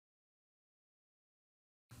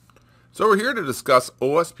So we're here to discuss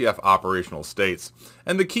OSPF operational states,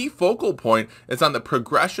 and the key focal point is on the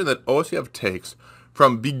progression that OSPF takes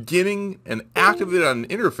from beginning and activated on an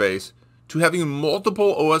interface to having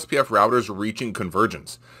multiple OSPF routers reaching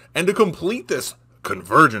convergence. And to complete this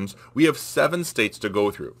convergence, we have 7 states to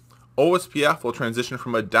go through. OSPF will transition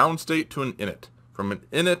from a down state to an init, from an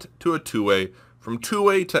init to a two-way, from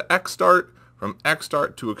two-way to xstart, from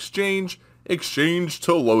xstart to exchange, exchange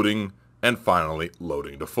to loading, and finally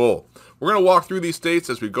loading to full. We're going to walk through these states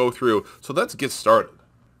as we go through, so let's get started.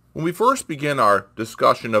 When we first begin our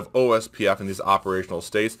discussion of OSPF and these operational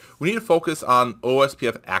states, we need to focus on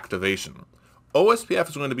OSPF activation. OSPF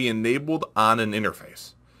is going to be enabled on an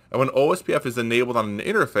interface. And when OSPF is enabled on an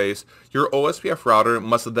interface, your OSPF router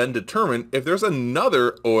must then determine if there's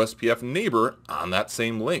another OSPF neighbor on that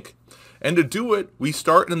same link. And to do it, we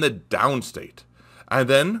start in the down state. And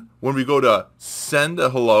then when we go to send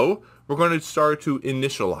a hello, we're going to start to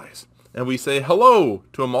initialize. And we say hello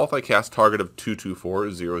to a multicast target of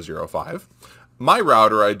 224.0.0.5. My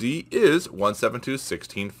router ID is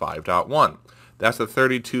 172.16.5.1. That's a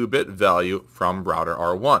 32-bit value from router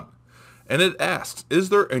R1. And it asks, is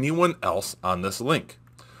there anyone else on this link?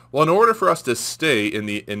 Well, in order for us to stay in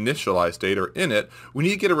the initialize state or init, we need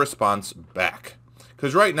to get a response back.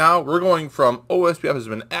 Because right now, we're going from OSPF has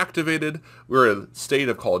been activated, we're in a state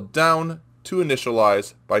of called down, to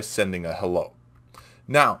initialize by sending a hello.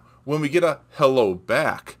 Now, when we get a hello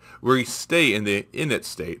back, we stay in the init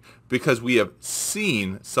state because we have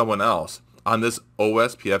seen someone else on this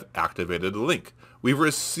OSPF activated link. We've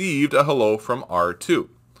received a hello from R2.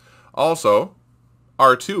 Also,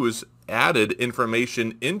 R2 has added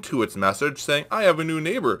information into its message saying, I have a new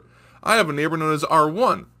neighbor. I have a neighbor known as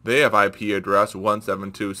R1. They have IP address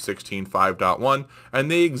 172.16.5.1 and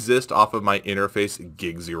they exist off of my interface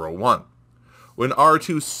gig01. When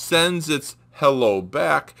R2 sends its hello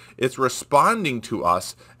back, it's responding to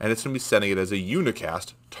us and it's going to be sending it as a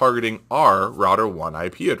unicast targeting our router 1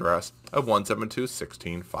 IP address of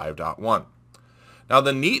 172.16.5.1. Now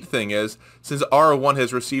the neat thing is, since R1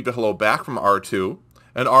 has received a hello back from R2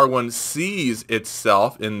 and R1 sees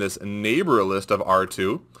itself in this neighbor list of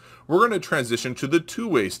R2, we're going to transition to the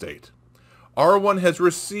two-way state. R1 has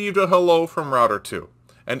received a hello from router 2.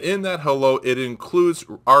 And in that hello, it includes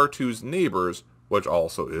R2's neighbors, which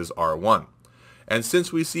also is R1. And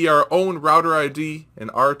since we see our own router ID in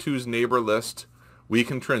R2's neighbor list, we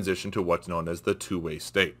can transition to what's known as the two-way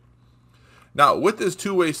state. Now, with this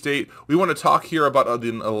two-way state, we want to talk here about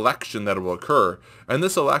an election that will occur. And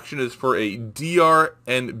this election is for a DR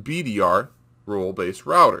and BDR role-based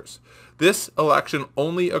routers. This election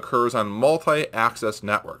only occurs on multi-access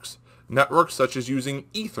networks, networks such as using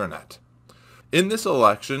Ethernet. In this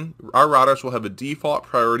election, our routers will have a default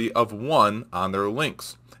priority of 1 on their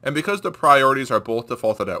links. And because the priorities are both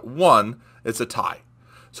defaulted at 1, it's a tie.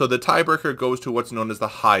 So the tiebreaker goes to what's known as the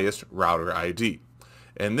highest router ID.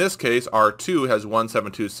 In this case, R2 has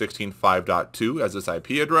 172.16.5.2 as its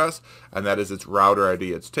IP address, and that is its router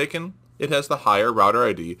ID it's taken. It has the higher router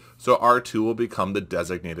ID, so R2 will become the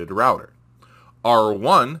designated router.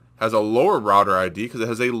 R1 has a lower router ID because it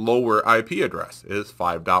has a lower IP address. It is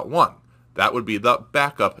 5.1. That would be the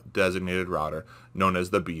backup designated router known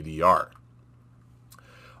as the BDR.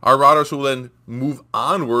 Our routers will then move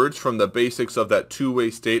onwards from the basics of that two-way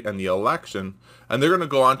state and the election, and they're going to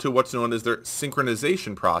go on to what's known as their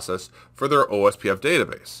synchronization process for their OSPF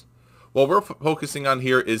database. What we're focusing on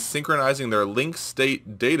here is synchronizing their link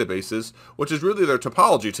state databases, which is really their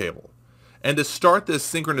topology table. And to start this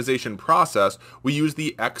synchronization process, we use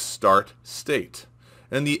the xstart state.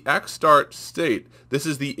 In the xstart state, this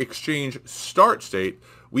is the exchange start state.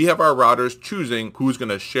 We have our routers choosing who's going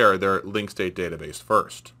to share their link state database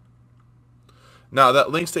first. Now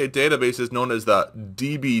that link state database is known as the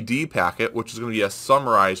DBD packet, which is going to be a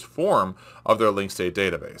summarized form of their link state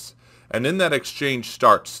database. And in that exchange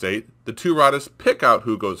start state, the two routers pick out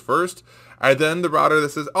who goes first, and then the router that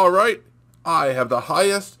says, all right, I have the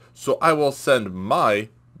highest, so I will send my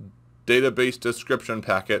database description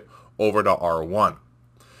packet over to R1.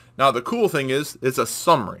 Now the cool thing is, it's a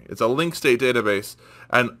summary. It's a link state database,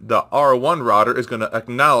 and the R1 router is going to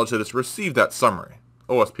acknowledge that it's received that summary.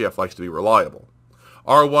 OSPF likes to be reliable.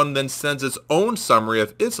 R1 then sends its own summary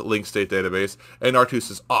of its link state database, and R2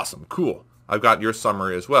 says, awesome, cool, I've got your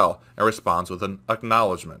summary as well, and responds with an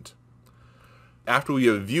acknowledgement. After we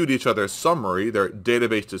have viewed each other's summary, their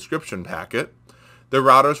database description packet, the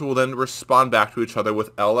routers will then respond back to each other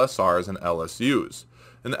with LSRs and LSUs.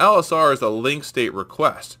 An LSR is a link state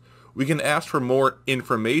request. We can ask for more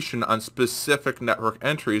information on specific network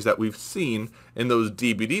entries that we've seen in those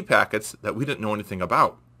DBD packets that we didn't know anything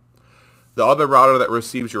about. The other router that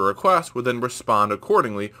receives your request would then respond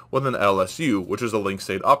accordingly with an LSU, which is a link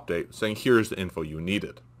state update, saying here's the info you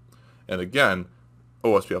needed. And again,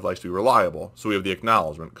 OSPF likes to be reliable, so we have the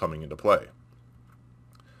acknowledgement coming into play.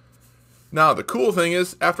 Now, the cool thing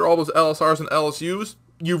is, after all those LSRs and LSUs,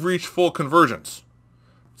 you've reached full convergence.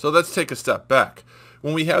 So let's take a step back.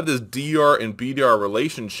 When we have this DR and BDR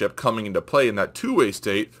relationship coming into play in that two-way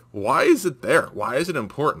state, why is it there? Why is it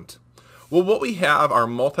important? Well, what we have are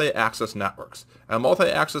multi-access networks. And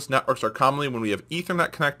multi-access networks are commonly when we have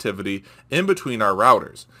Ethernet connectivity in between our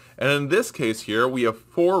routers. And in this case here, we have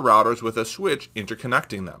 4 routers with a switch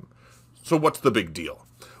interconnecting them. So what's the big deal?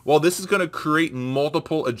 Well, this is going to create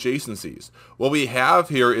multiple adjacencies. What we have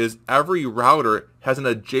here is every router has an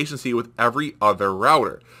adjacency with every other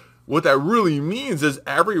router. What that really means is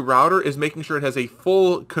every router is making sure it has a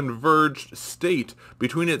full converged state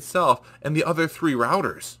between itself and the other 3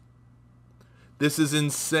 routers. This is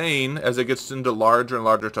insane as it gets into larger and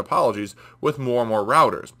larger topologies with more and more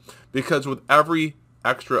routers. Because with every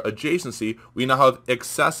extra adjacency, we now have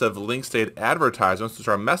excessive link state advertisements, which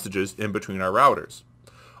are messages in between our routers.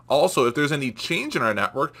 Also, if there's any change in our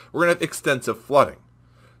network, we're going to have extensive flooding.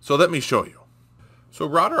 So let me show you. So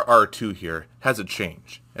router R2 here has a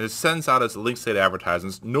change, and it sends out its link state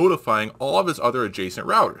advertisements notifying all of its other adjacent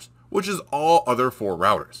routers, which is all other 4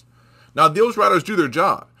 routers. Now those routers do their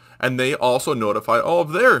job, and they also notify all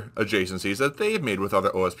of their adjacencies that they've made with other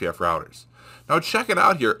OSPF routers. Now check it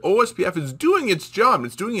out here. OSPF is doing its job.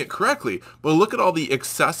 It's doing it correctly. But look at all the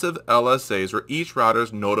excessive LSAs where each router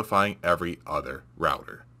is notifying every other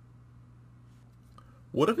router.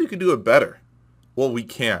 What if we could do it better? Well, we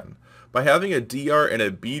can. By having a DR and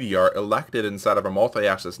a BDR elected inside of a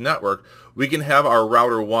multi-access network, we can have our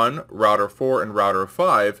router 1, router 4, and router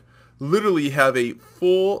 5 literally have a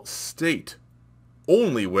full state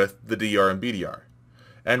only with the DR and BDR.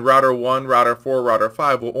 And router 1, router 4, router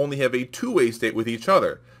 5 will only have a two-way state with each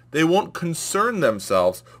other. They won't concern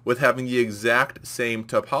themselves with having the exact same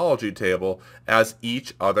topology table as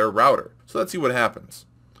each other router. So let's see what happens.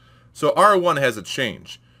 So R1 has a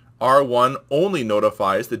change. R1 only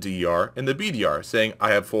notifies the DR and the BDR, saying,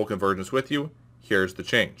 I have full convergence with you, here's the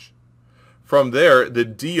change. From there, the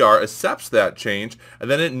DR accepts that change, and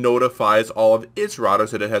then it notifies all of its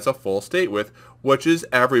routers that it has a full state with, which is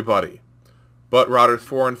everybody. But routers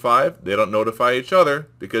 4 and 5, they don't notify each other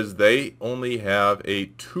because they only have a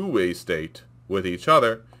two-way state with each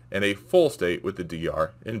other and a full state with the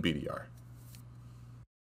DR and BDR.